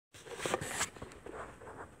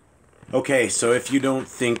Okay, so if you don't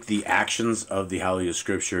think the actions of the HalleluYAH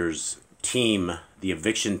Scriptures team, the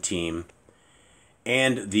Eviction team,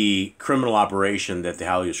 and the criminal operation that the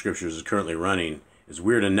HalleluYAH Scriptures is currently running is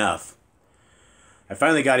weird enough, I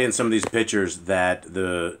finally got in some of these pictures that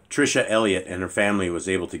the Trisha Elliott and her family was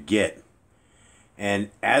able to get. And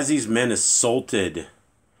as these men assaulted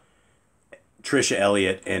Trisha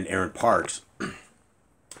Elliott and Aaron Parks,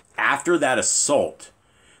 after that assault,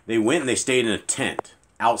 they went and they stayed in a tent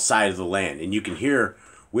outside of the land. And you can hear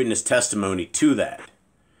witness testimony to that.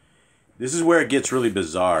 This is where it gets really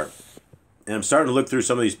bizarre. And I'm starting to look through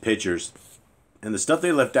some of these pictures. And the stuff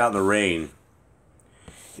they left out in the rain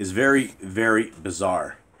is very, very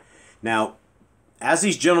bizarre. Now, as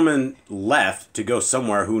these gentlemen left to go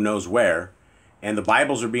somewhere, who knows where, and the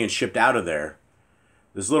Bibles are being shipped out of there,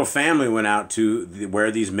 this little family went out to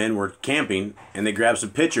where these men were camping, and they grabbed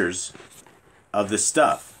some pictures of this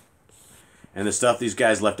stuff. And the stuff these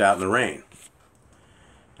guys left out in the rain.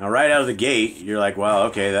 Now, right out of the gate, you're like, well,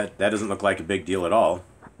 okay, that doesn't look like a big deal at all.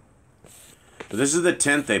 But this is the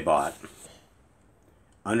tent they bought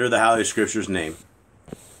under the HalleluYAH Scriptures name.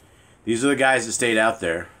 These are the guys that stayed out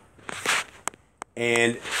there.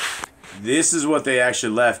 And this is what they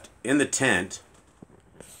actually left in the tent.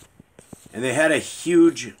 And they had a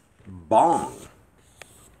huge bong.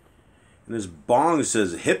 And this bong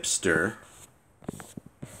says hipster.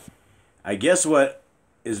 I guess what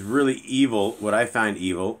is really evil, what I find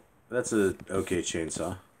evil, that's a okay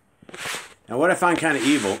chainsaw. Now what I find kind of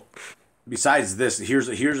evil, besides this, here's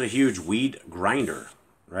a huge weed grinder,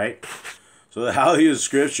 right? So the HalleluYAH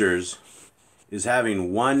Scriptures is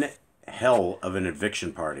having one hell of an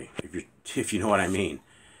eviction party, if you know what I mean.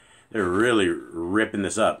 They're really ripping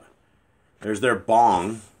this up. There's their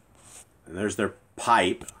bong, and there's their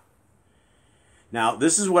pipe. Now,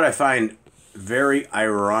 this is what I find very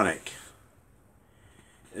ironic,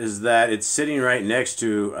 is that it's sitting right next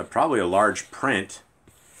to probably a large print,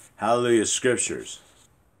 HalleluYAH Scriptures.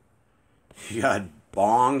 You got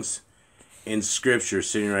bongs and Scriptures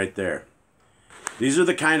sitting right there. These are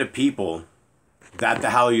the kind of people that the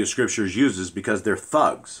HalleluYAH Scriptures uses because they're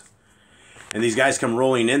thugs. And these guys come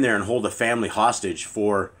rolling in there and hold a family hostage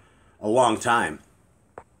for a long time.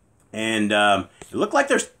 And it looked like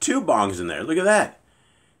there's two bongs in there. Look at that.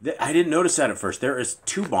 I didn't notice that at first. There is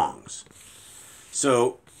two bongs.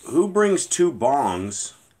 So who brings two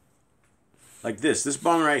bongs like this? This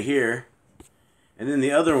bong right here. And then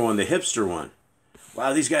the other one, the hipster one.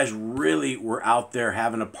 Wow, these guys really were out there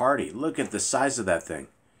having a party. Look at the size of that thing.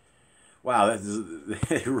 Wow,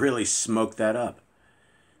 they really smoked that up.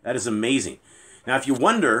 That is amazing. Now, if you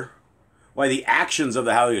wonder why the actions of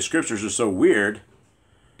the HalleluYAH Scriptures are so weird,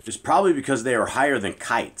 it's probably because they are higher than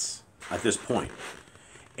kites at this point.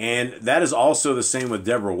 And that is also the same with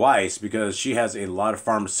Deborah Weiss, because she has a lot of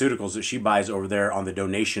pharmaceuticals that she buys over there on the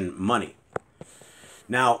donation money.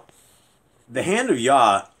 Now, the hand of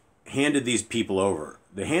Yah handed these people over.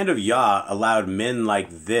 The hand of Yah allowed men like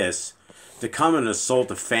this to come and assault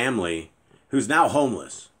a family who's now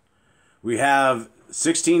homeless. We have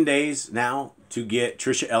 16 days now to get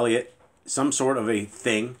Trisha Elliott some sort of a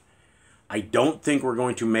thing. I don't think we're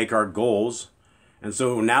going to make our goals. And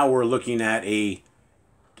so now we're looking at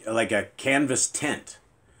like a canvas tent.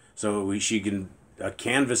 So a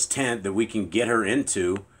canvas tent that we can get her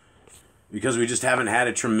into, because we just haven't had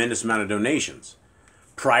a tremendous amount of donations.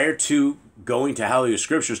 Prior to going to HalleluYAH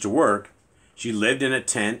Scriptures to work, she lived in a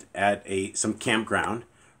tent at some campground,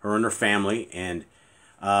 her and her family, and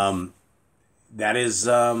that is,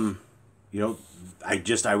 you know,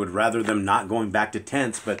 I would rather them not going back to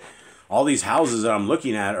tents. But all these houses that I'm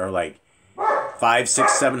looking at are like $500,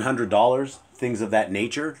 $600, $700, things of that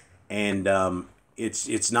nature, and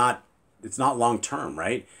it's not long term,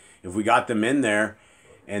 right? If we got them in there,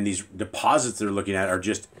 and these deposits they're looking at are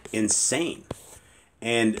just insane.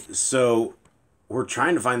 And so we're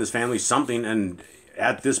trying to find this family something, and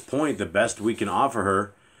at this point, the best we can offer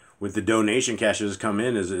her with the donation cash that has come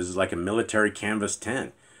in is like a military canvas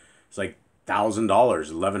tent. It's like $1,000,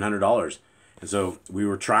 $1,100. And so we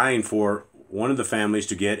were trying for one of the families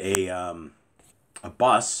to get a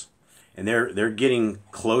bus, and they're getting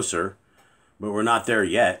closer, but we're not there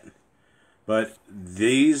yet. But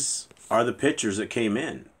these are the pictures that came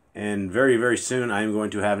in. And very, very soon I am going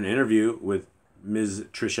to have an interview with Ms.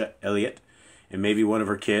 Trisha Elliott, and maybe one of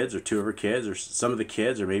her kids, or two of her kids, or some of the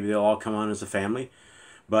kids, or maybe they'll all come on as a family.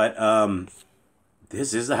 But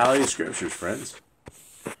this is the HalleluYAH Scriptures, friends.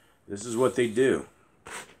 This is what they do.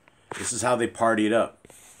 This is how they party it up.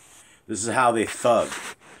 This is how they thug.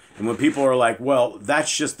 And when people are like, well,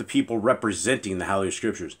 that's just the people representing the HalleluYAH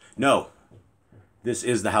Scriptures. No, this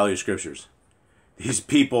is the HalleluYAH Scriptures. These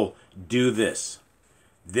people do this.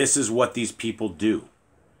 This is what these people do.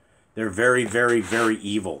 They're very, very, very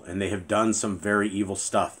evil, and they have done some very evil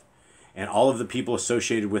stuff. And all of the people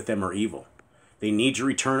associated with them are evil. They need to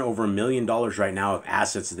return over $1 million right now of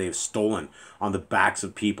assets that they have stolen on the backs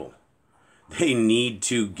of people. They need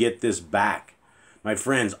to get this back. My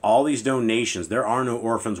friends, all these donations, there are no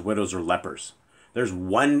orphans, widows, or lepers. There's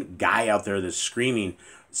one guy out there that's screaming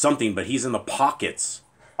something, but he's in the pockets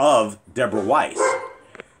of Deborah Weiss.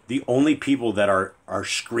 The only people that are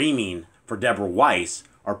screaming for Deborah Weiss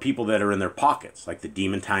are people that are in their pockets, like the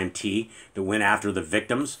Demon Time T that went after the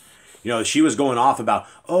victims. You know, she was going off about,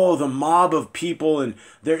 oh, the mob of people, and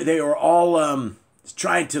they are all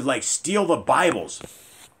trying to, like, steal the Bibles.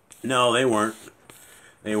 No, they weren't.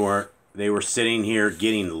 They weren't. They were sitting here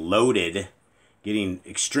getting loaded, getting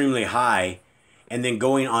extremely high, and then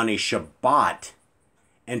going on a Shabbat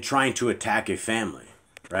and trying to attack a family,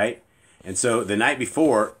 right? And so the night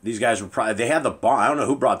before, these guys were probably, they had the bong. I don't know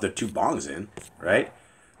who brought the 2 bongs in, right?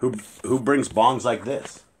 Who brings bongs like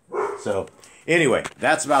this? So anyway,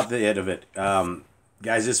 that's about the end of it.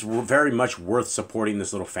 Guys, it's very much worth supporting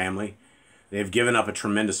this little family. They've given up a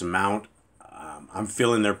tremendous amount. I'm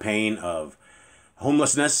feeling their pain of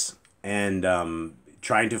homelessness and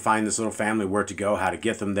trying to find this little family, where to go, how to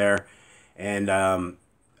get them there. And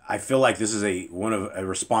I feel like this is a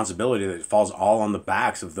responsibility that falls all on the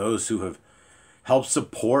backs of those who have helped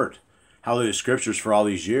support HalleluYAH Scriptures for all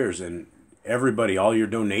these years. And everybody, all your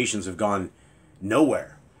donations have gone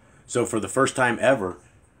nowhere. So for the first time ever,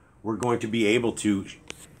 we're going to be able to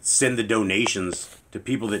send the donations to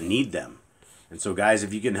people that need them. And so, guys,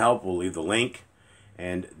 if you can help, we'll leave the link.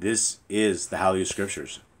 And this is the HalleluYAH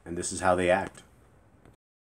Scriptures, and this is how they act.